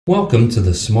Welcome to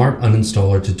the Smart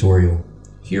Uninstaller tutorial.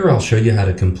 Here I'll show you how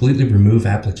to completely remove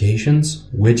applications,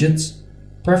 widgets,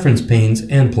 preference panes,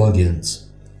 and plugins.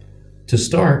 To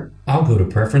start, I'll go to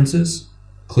Preferences,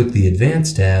 click the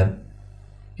Advanced tab,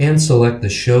 and select the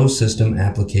Show System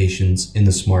Applications in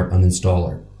the Smart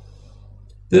Uninstaller.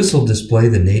 This will display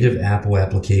the native Apple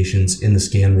applications in the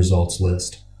scan results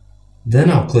list. Then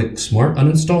I'll click Smart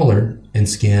Uninstaller and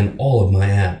scan all of my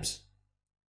apps.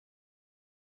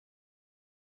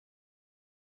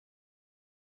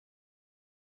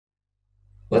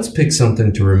 Let's pick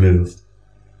something to remove.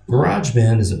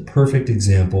 GarageBand is a perfect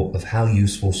example of how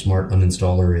useful Smart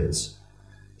Uninstaller is.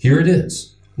 Here it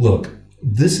is. Look,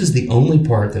 this is the only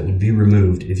part that would be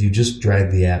removed if you just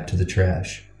drag the app to the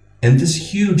trash. And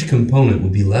this huge component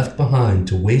would be left behind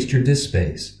to waste your disk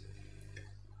space.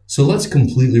 So let's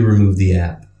completely remove the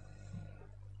app.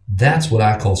 That's what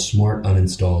I call smart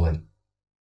uninstalling.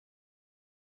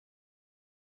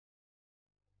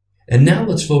 And now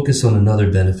let's focus on another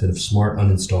benefit of Smart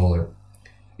Uninstaller.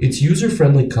 Its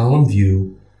user-friendly column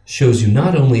view shows you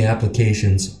not only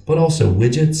applications, but also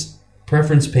widgets,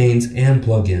 preference panes, and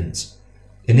plugins,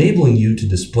 enabling you to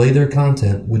display their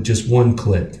content with just one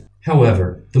click.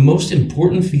 However, the most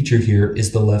important feature here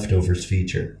is the leftovers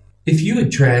feature. If you had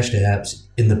trashed apps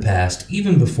in the past,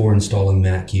 even before installing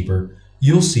MacKeeper,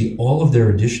 you'll see all of their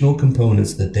additional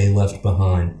components that they left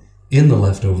behind in the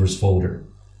leftovers folder.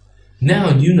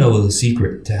 Now you know the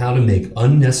secret to how to make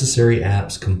unnecessary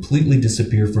apps completely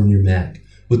disappear from your Mac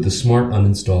with the Smart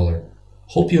Uninstaller.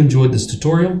 Hope you enjoyed this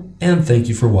tutorial, and thank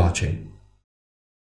you for watching.